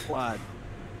same left. squad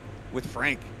with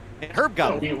Frank and Herb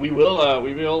No, Goblin. we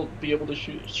will be able to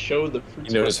show the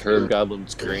fruits. You notice of our Herb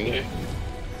Goblin's green?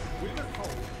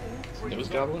 Nose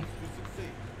Goblin?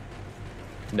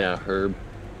 Nah, Herb.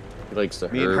 He likes the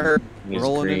Me and herb. Herb He's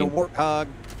rolling in a green. warthog.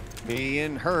 Me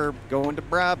and Herb going to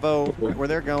Bravo. Right where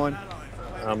they're going.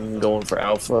 I'm going for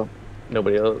Alpha.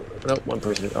 Nobody else. Nope, one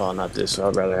person. Oh, not this.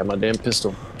 I'd rather have my damn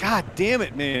pistol. God damn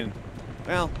it, man.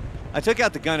 Well, I took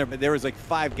out the gunner, but there was like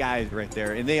 5 guys right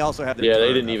there, and they also have their Yeah, they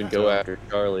turret didn't up, even so- go after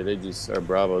Charlie. They just, or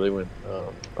Bravo. They went,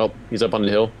 oh, he's up on the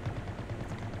hill.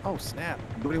 Oh, snap.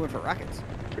 Nobody went for rockets.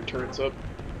 Your turret's up.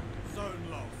 Zone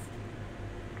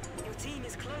lost. Your team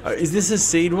is close. Is this a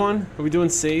seed one? Are we doing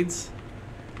seeds?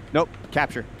 Nope.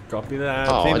 Capture. Copy that.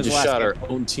 Oh, same I as just last shot game. our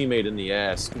own teammate in the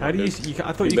ass. Come How on, do you? dude.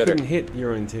 I thought Do you better. couldn't hit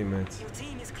your own teammates. Your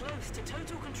team is close to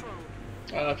total control.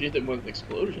 If you hit them with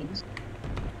explosions.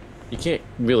 You can't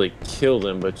really kill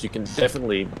them, but you can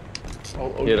definitely Oh,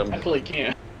 hit you 'em. definitely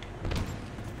can.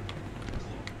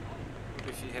 What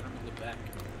if you hit him in the back?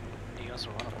 You can also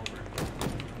run him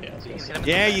over. Yeah, I was You gonna can say. hit him in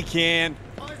Yeah, the you back. can.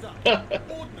 Eyes up.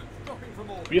 Ordnance dropping from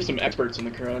orbit. We have some experts in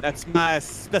the crowd. That's my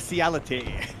speciality.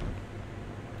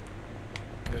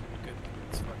 Good, good.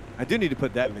 It's fun. I do need to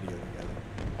put that video together.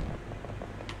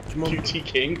 Come on. QT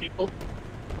King people.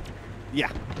 Yeah.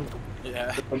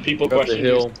 Yeah. When people Up the question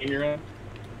hill. who's king around.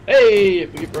 Hey,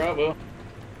 if we get Bravo.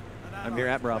 I'm here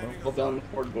at Bravo. Hold down the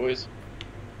fort, boys.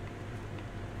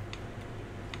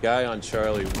 guy on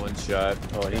Charlie, one shot.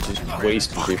 Oh, and he's just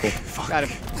wasting people. Got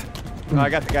him. Oh, I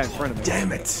got the guy in front of me.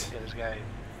 Damn it. Yeah, this guy.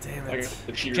 Damn I it. got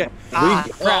the cheer. Shit. Ah,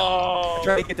 crap.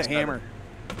 Try to get the hammer.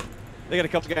 They got a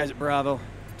couple guys at Bravo.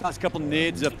 Toss a couple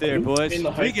nids up there, boys. In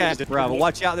the 3 height. guys at Bravo.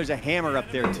 Watch out, there's a hammer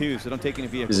up there too, so don't take any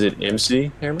vehicles. Is it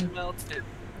MC Hammer? Melted.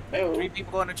 Oh. 3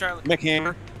 people going to Charlie. Mick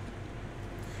Hammer?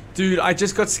 Dude, I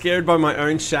just got scared by my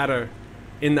own shadow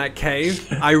in that cave.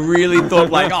 I really thought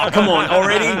like, oh, come on,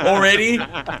 already?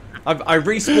 I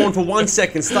respawned for 1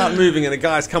 second, start moving, and the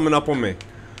guy's coming up on me.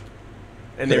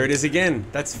 And there it is again.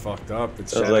 That's fucked up.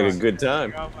 It's Sounds like a good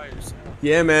time. You're all by yourself.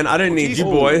 Yeah, man, I don't need you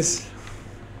boys.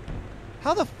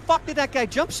 How the fuck did that guy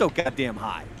jump so goddamn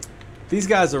high? These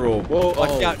guys are all... Whoa,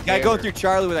 Watch out. Guy hammer. going through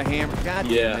Charlie with a hammer. God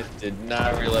damn Yeah, it. did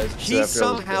not realize. He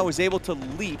somehow was able to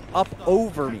leap up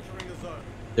over me.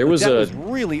 There was That a was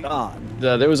really odd.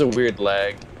 there was a weird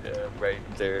lag right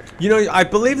there. You know, I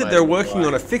believe that they're Might be working why.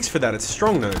 on a fix for that. It's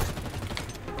strong, though.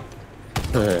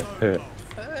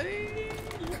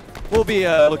 We'll be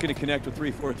looking to connect with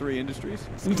 343 Industries.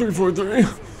 343.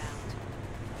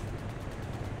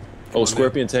 Oh,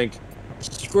 Scorpion tank.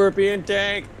 Scorpion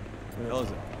tank. Where the hell is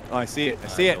it? Oh, I see it. I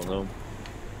see I it. don't know.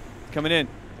 Coming in.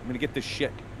 I'm gonna get this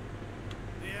shit.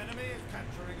 The enemy is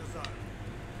capturing a zone.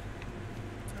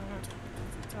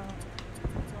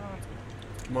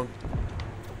 Come on.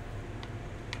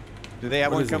 Do they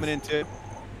have What one is coming this? in too?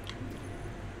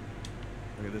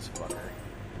 Look at this fucker.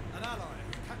 An ally has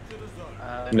captured a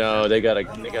zone. No, they got a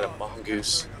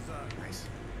mongoose Capturing a zone. Nice.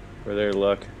 for their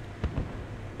luck.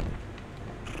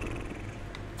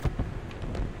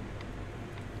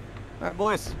 All right,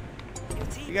 boys. Your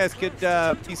team You guys is could close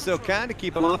to be total so kind to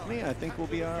keep them off me. I think we'll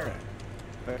be all right.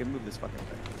 If I can move this fucking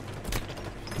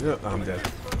thing. Yeah, I'm dead.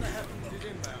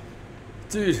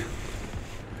 Dude.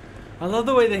 I love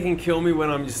the way they can kill me when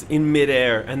I'm just in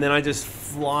midair and then I just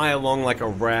fly along like a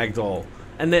rag doll.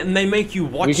 And then they make you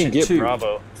watch We can it get too.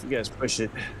 Bravo. If you guys push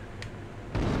it.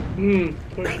 Push.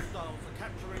 Hostiles are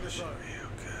capturing a zone.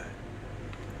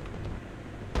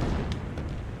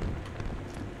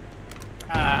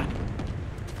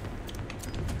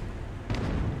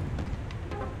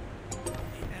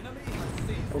 The enemy has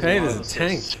seized Hey, there's a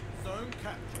tank. zone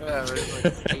capture. There's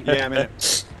like 8 Yeah, I'm in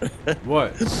it.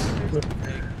 What?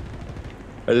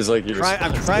 I just like your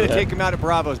I'm response trying to that. take him out at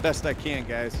Bravo as best I can,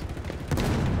 guys.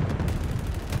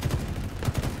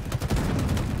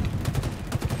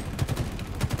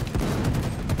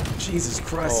 Jesus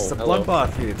Christ, it's a hello.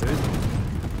 bloodbath here, dude.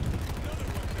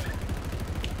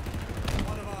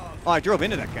 Oh, I drove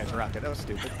into that guy's rocket. That was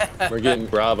stupid. We're getting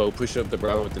Bravo. Push up the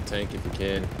Bravo with the tank if you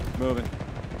can. Moving.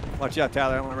 Watch out,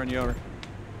 Tyler. I don't want to run you over.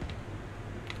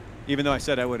 Even though I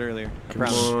said I would earlier. I Come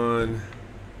promise. on.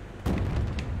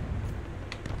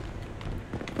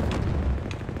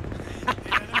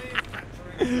 The enemy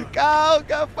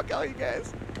Go, fuck all you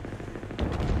guys.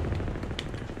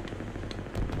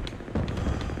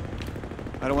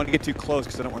 I don't want to get too close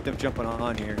because I don't want them jumping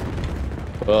on here.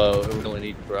 Well, we only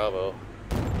need Bravo.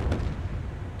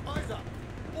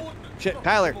 Shit,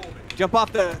 Tyler, jump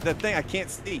off the thing. I can't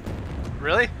see.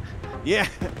 Really? Yeah,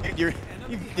 you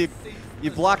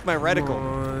blocked my reticle.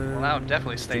 Well, now I'm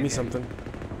definitely staying. Give me something.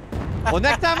 Well,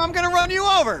 next time I'm gonna run you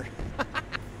over.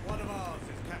 One of ours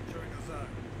is capturing a zone.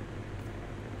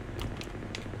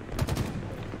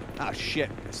 Oh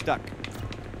shit, I'm stuck.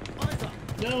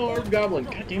 No, Orb Goblin.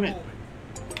 God damn it.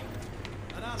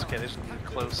 It's okay, they're just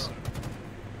close. All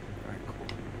right, cool.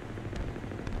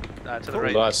 To the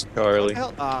right. Lost Charlie.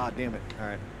 Ah, damn it. All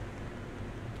right.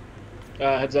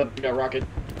 Heads up, we got Rocket.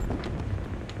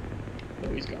 Oh,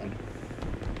 he's gone.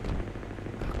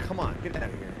 Oh, come on, get out of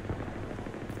here.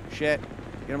 Shit,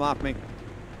 get him off me.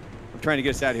 I'm trying to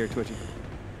get us out of here, Twitchy.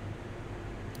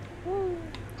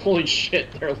 Holy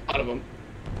shit, there are a lot of them.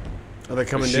 Are they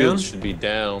coming The down? shield should be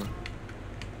down.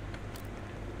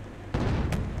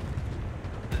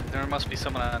 There must be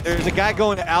someone on. There's a guy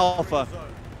going to Alpha.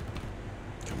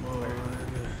 Come on.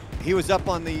 He was up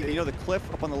on the, you know, the cliff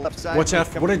up on the left side. Watch out.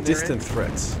 Coming What are from their distant end.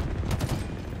 threats?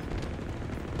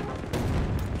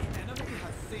 The enemy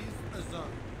has seized a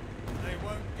zone. They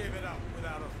won't give it up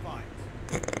without a fight.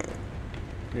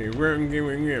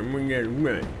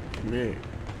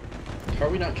 How are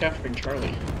we not capturing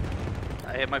Charlie?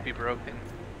 It might be broken.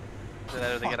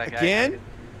 Did they get a guy? Again?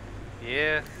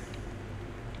 Yeah.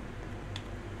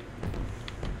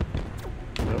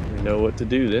 Well, we know what to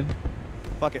do then.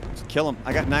 Fuck it, just kill him.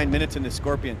 I got 9 minutes in this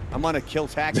Scorpion. I'm on a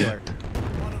kill-tacular.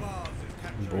 One of ours is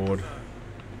capturing Bored. a zone.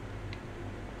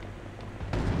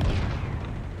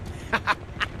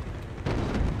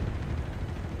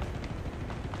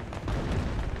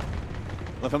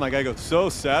 Love how my guy goes, so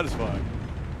satisfying.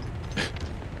 The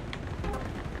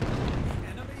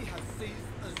enemy has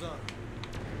seized a zone.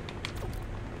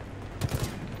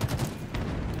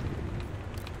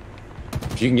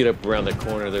 If you can get up around the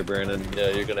corner there, Brandon,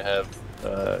 you're gonna have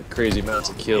crazy amounts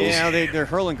of kills. Yeah, they're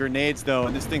hurling grenades though,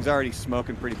 and this thing's already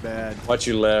smoking pretty bad. Watch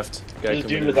your left. Guy Just coming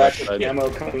due in to the that, left side. ammo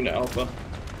coming to Alpha.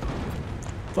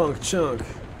 Funk chunk.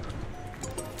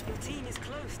 Your team is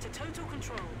close to total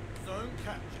control. Zone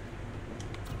captured.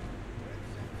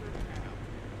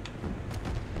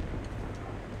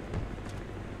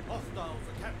 Hostiles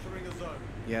are capturing a zone.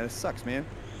 Yeah, this sucks, man.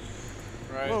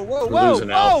 Right. Whoa, whoa, We're whoa, losing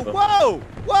whoa, Alpha. whoa,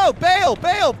 whoa, bail,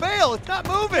 bail, bail, it's not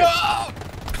moving.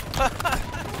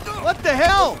 What the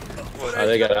hell? Oh,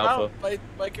 they got Alpha.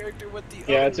 My character with the.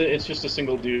 Yeah, it's just a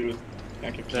single dude with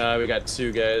active key. Nah, we got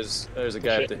two guys. There's a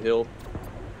guy up the hill.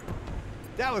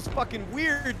 That was fucking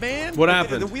weird, man. What The-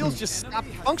 happened? The wheels just stopped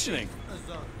functioning. A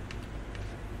zone.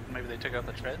 Maybe they took out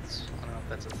the treads. I don't know if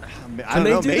that's a thing. I don't they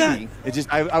know, do maybe. It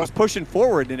just, I was pushing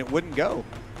forward and it wouldn't go.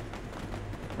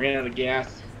 Ran out of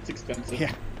gas. It's expensive.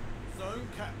 Yeah. Zone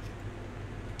captured.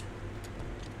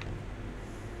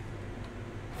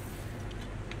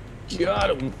 Got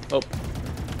him. Oh,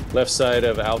 left side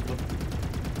of Alpha.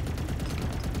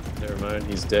 Never mind,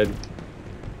 he's dead.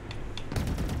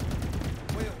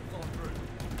 Wheels on through.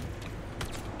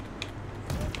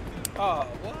 Oh,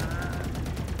 what?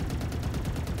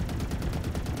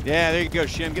 Yeah, there you go,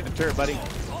 Shim. Get in the turret, buddy.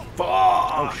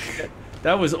 Oh shit.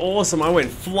 That was awesome. I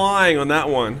went flying on that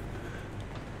one.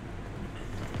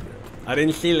 I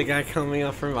didn't see the guy coming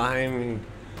up from behind me.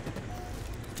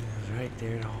 He was right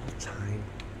there the whole time.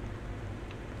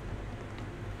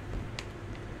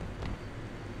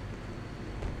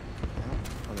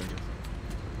 Oh, there it is.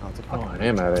 Oh, it's a Oh, fucking I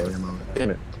am out of ammo. Damn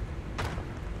it.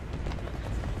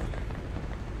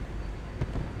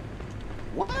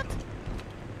 What?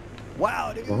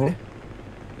 Wow, dude. Uh-huh.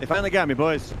 They finally got me,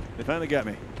 boys. They finally got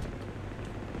me.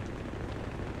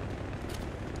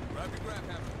 Grab your grab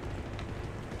hammer.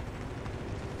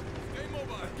 Stay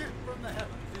mobile. A gift from the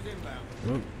heavens is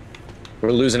inbound.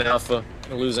 We're losing Alpha.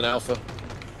 We're losing Alpha.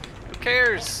 Who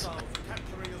cares? Hostiles are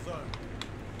capturing a zone.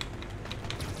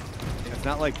 It's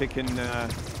not like they can, Well,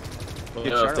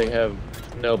 Get no, if they Charlie. have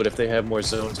but if they have more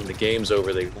zones and the game's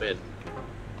over, they win.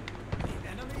 The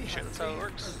enemy Sure, has that's how it seized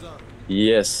works. a zone.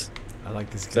 Yes, I like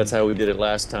this game. that's how we did it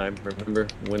last time. Remember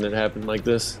when it happened like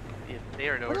this? Yeah, they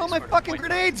are where'd all my fucking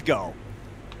grenades go?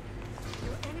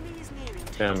 Your enemy is nearing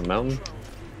Down the mountain. control.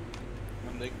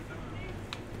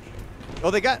 Oh,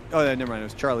 they got, oh, never mind. It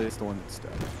was Charlie. That's the one that's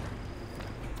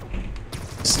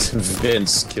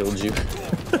Vince killed you.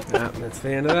 Yeah, that's the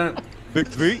end of that. Big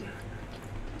V.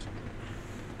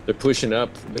 They're pushing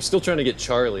up. They're still trying to get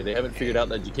Charlie. They haven't figured out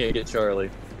that you can't get Charlie.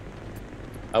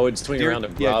 I would swing around to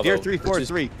Bravo. Yeah, Deer which is-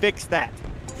 343. Fix that.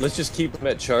 Let's just keep them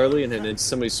at Charlie and then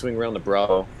somebody swing around the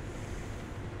Bravo.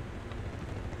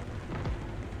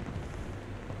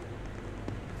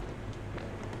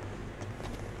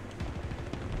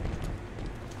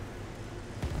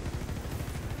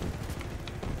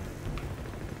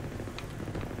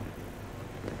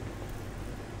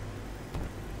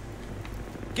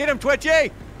 Get him,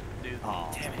 Twitchy! Dude, Oh.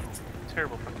 damn it.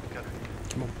 Terrible fucking gunner.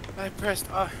 Come on. I pressed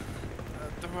the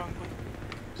wrong button.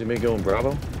 Is he make going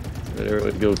Bravo? There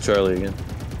we go, Charlie again.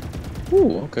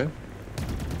 Ooh, okay.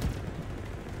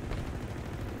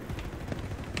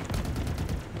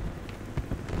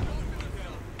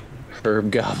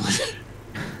 Herb Goblin.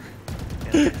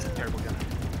 Yeah, that's a terrible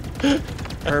gunner.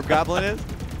 Herb Goblin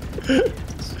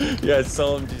is? Yeah, I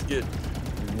saw him just get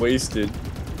wasted.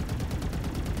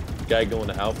 Guy going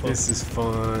to Alpha. This is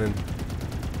fun.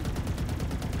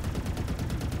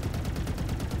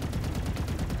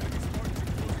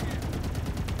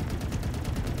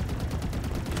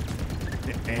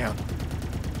 Damn.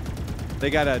 They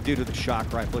got a dude with a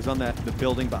shock rifle. He's on the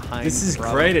building behind. This is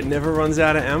Bravo. great. It never runs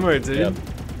out of ammo, dude. Yep.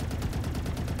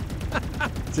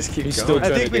 Just keep He's going. still I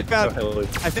trying think to we get found. Charlie.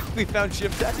 I think we found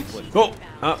Shim technically.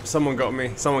 Oh, someone got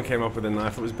me. Someone came up with a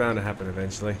knife. It was bound to happen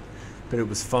eventually. But it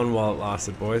was fun while it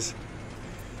lasted, boys.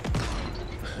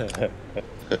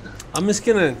 I'm just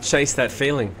gonna chase that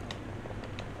feeling.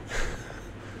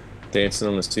 Dancing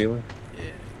on the ceiling.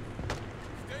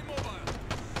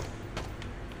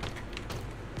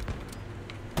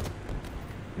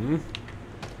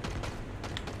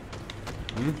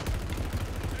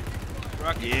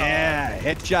 Yeah,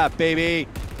 headshot, baby.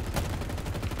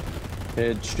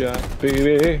 Headshot,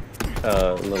 baby.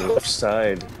 The left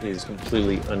side is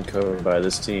completely uncovered by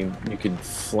this team. You could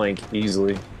flank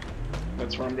easily.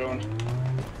 That's where I'm going.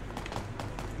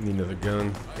 Need another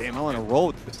gun. Damn, I want to roll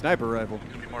with the sniper rifle.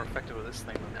 You're gonna be more effective with this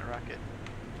thing than that rocket.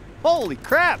 Holy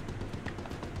crap!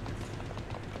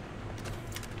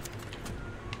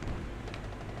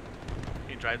 Can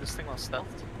you drive this thing while stealthed?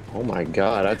 Oh my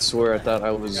god, I swear I thought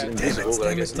I was invisible, but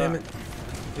I guess damn not. it.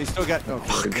 They still got. Oh,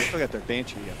 they still got their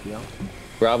Banshee up, yo.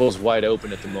 Bravo's wide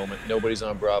open at the moment. Nobody's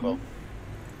on Bravo.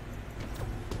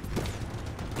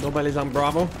 Nobody's on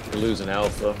Bravo. We're losing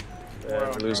Alpha.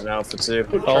 We're losing Alpha too.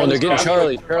 Oh, and they're getting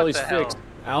Charlie. Charlie's What the hell? fixed.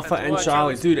 Alpha and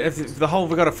Charlie. Dude, if the whole,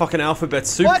 we got a fucking alphabet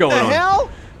soup What going the on. hell?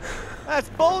 That's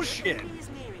bullshit. Enemy is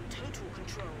nearing total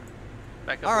control.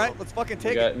 Back up All a right, little. let's fucking We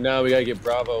take got, it. now we gotta get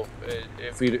Bravo.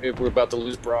 If we're about to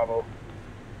lose Bravo.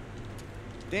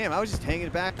 Damn, I was just hanging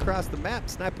back across the map,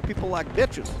 sniping people like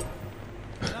bitches.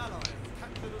 An ally has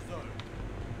captured a zone.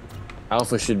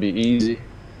 Alpha should be easy.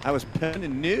 I was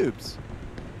penning noobs.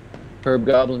 Herb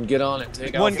Goblin, get on it.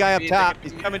 Take One Alpha. guy up top.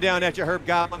 He's coming down at you, Herb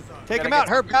Goblin. Take Gotta him out,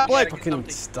 get- Herb Goblin. gotta get Fucking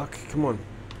something. stuck. Come on.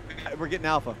 We're getting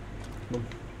Alpha.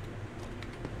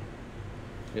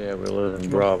 Yeah, we're losing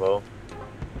Bravo.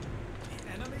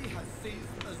 The enemy has seized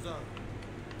a zone.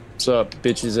 What's up,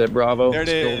 bitches at Bravo? There it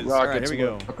Let's is. go, All right, Rockets, here we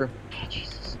go. motherfucker.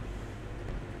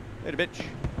 Wait a bitch.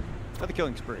 Another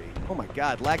killing spree. Oh my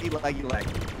god, laggy, laggy,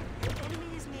 laggy. Your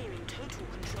enemy is nearing total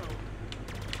control.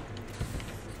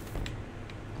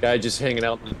 Guy just hanging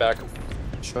out in the back of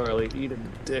Charlie, eat a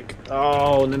dick.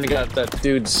 Oh, and then they got that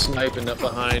dude sniping up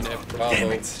behind at Bravo.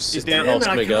 He's Damn down. it, I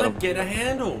Somebody got can't him. get a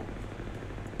handle.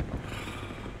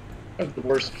 That's the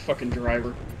worst fucking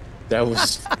driver. That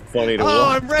was funny to Oh,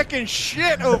 watch. I'm wrecking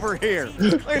shit over here.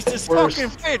 This is Worst. fucking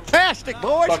fantastic,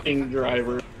 boys. Fucking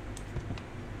driver.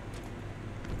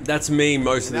 That's me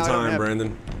most of the Now I don't time, have-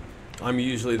 Brandon. I'm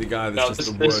usually the guy No, that's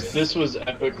just the worst. this was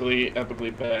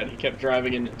epically bad. He kept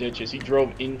driving into ditches. He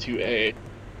drove into A,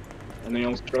 and they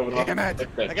almost drove it off. Damn it.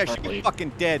 like That guy should Charlie. be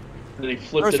fucking dead. And then he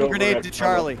flipped Throw it some over grenade at to Bravo.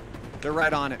 Charlie. They're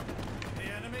right on it. The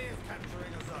enemy is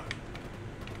capturing a zone.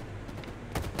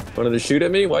 Wanted to shoot at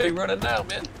me? Why are you running now,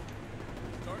 man?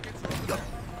 Targets are on the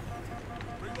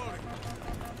reloading.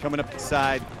 Coming up the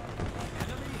side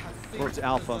Enemy has seized towards a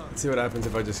Alpha. zone. Let's see what happens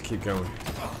if I just keep going.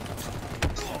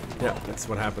 Yeah, that's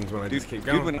what happens when I Dude, just keep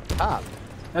dude going. went up top.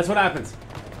 That's what happens.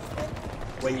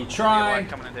 When you Yeah, try, light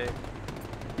coming in, Dave.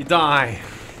 you die.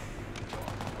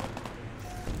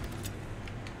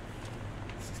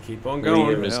 Just keep on Liam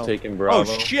going. is hell? taking Oh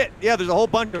Bravo. shit! Yeah, there's a whole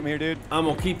bunch of them here, dude. I'm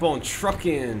gonna keep on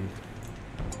trucking. An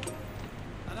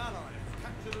ally has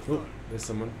captured a Oh, zone. there's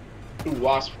someone. Ooh,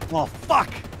 Wasp. Oh fuck!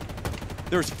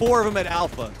 There's 4 of them at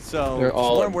Alpha, so They're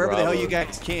all storm at wherever the hell Bravo. you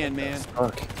guys can, man.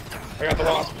 Fuck. I got the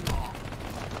Wasp.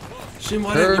 Shim,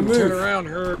 why didn't you Herb, move? turn around,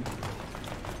 Herb.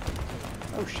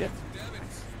 Oh shit!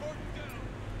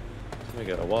 I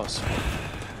got a wasp.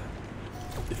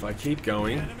 If I keep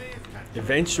going,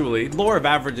 eventually, law of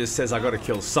averages says I gotta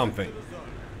kill something.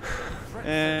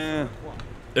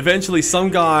 Eventually, some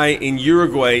guy in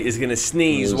Uruguay is going to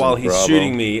sneeze while he's Bravo.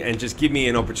 shooting me and just give me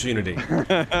an opportunity.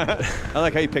 I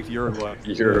like how you picked Uruguay.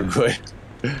 Uruguay.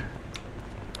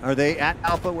 Are they at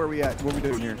Alpha? Where are we at? What are we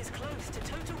doing here?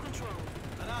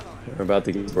 We're about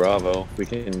to get Bravo. We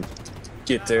can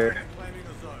get there.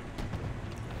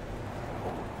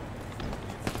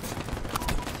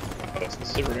 That's the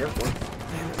Silver Airport.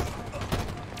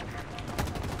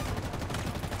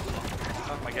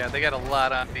 Oh my god, they got a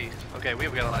lot on me. Okay,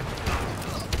 we've got a lot.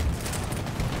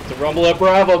 The rumble at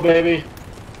Bravo, baby.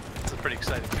 This is pretty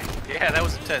exciting. Yeah, that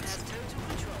was intense.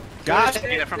 Got Did you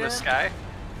get it from the sky?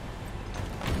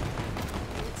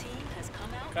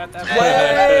 Got that.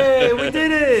 Hey, we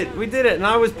did it! We did it, and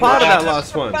I was part of that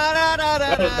last one.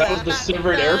 That was the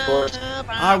Silver Airport.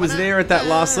 I was there at that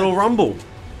last little rumble.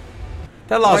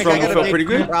 That last Frank, I rumble got a felt big pretty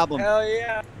good. Problem. Hell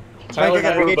yeah. Frank, I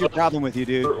got a Tyler, major problem with you,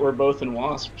 dude. we're both in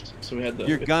Wasps, so we had the.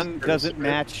 Your gun doesn't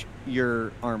match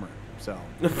your armor, so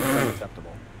it's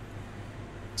unacceptable.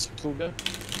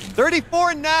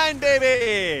 34-9,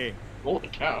 baby! Holy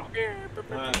cow.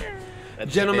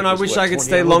 Gentlemen, I wish I could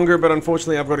stay longer, but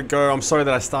unfortunately I've got to go. I'm sorry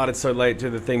that I started so late to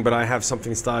the thing, but I have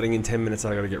something starting in 10 minutes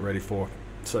I got to get ready for.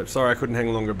 So sorry I couldn't hang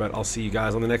longer, but I'll see you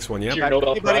guys on the next one, yeah? Your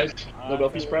Nobel Prize.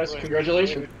 Nobel Peace Prize.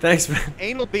 Congratulations. Thanks, man.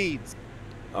 Anal beads.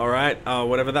 Alright,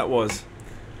 whatever that was.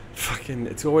 Fucking,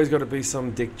 it's always got to be some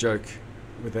dick joke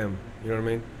with them. You know what I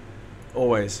mean?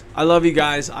 Always. I love you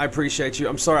guys. I appreciate you.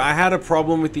 I'm sorry, I had a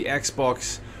problem with the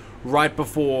Xbox right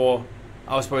before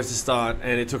I was supposed to start,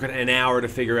 and it took an hour to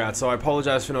figure out. So I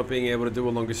apologize for not being able to do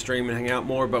a longer stream and hang out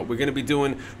more, but we're going to be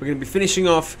finishing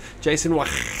off Jason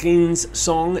Joaquin's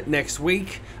song next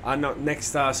week.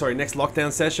 Next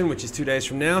lockdown session, which is 2 days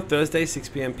from now, Thursday, 6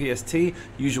 p.m. PST,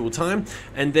 usual time.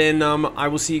 And then I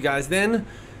will see you guys then.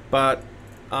 But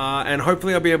and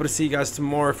hopefully I'll be able to see you guys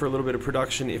tomorrow for a little bit of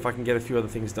production if I can get a few other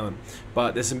things done.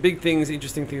 But there's some big things,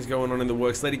 interesting things going on in the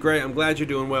works. Lady Grey, I'm glad you're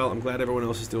doing well. I'm glad everyone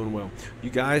else is doing well. You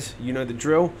guys, you know the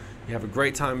drill. You have a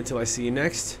great time until I see you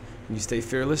next. And you stay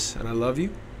fearless, and I love you.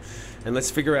 And let's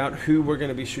figure out who we're going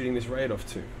to be shooting this raid off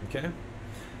to, okay?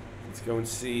 Let's go and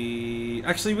see...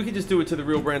 Actually, we could just do it to the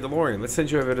Real Brandolorian. Let's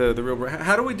send you over to the Real Brand...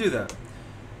 How do we do that?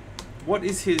 What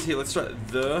is his here? Let's try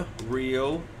the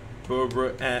Real...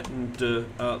 Invalid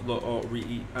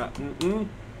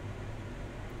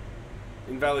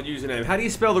username. How do you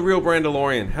spell the Real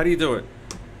Brandolorian? How do you do it?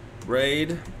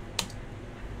 Raid.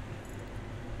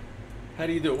 How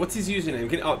do you do it? What's his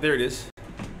username? Oh, there it is.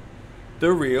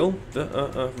 The Real.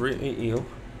 Real.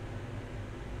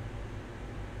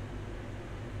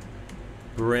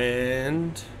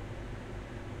 Brand.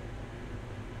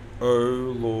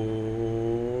 Olorian.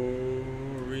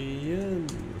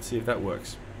 Let's see if that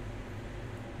works.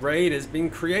 Raid has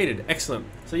been created. Excellent.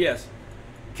 So yes,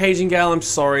 Cajun Gal, I'm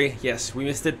sorry. Yes, we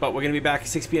missed it, but we're going to be back at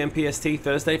 6 p.m. PST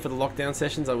Thursday for the lockdown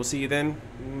sessions. I will see you then.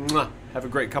 Mwah. Have a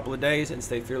great couple of days and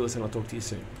stay fearless, and I'll talk to you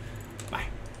soon.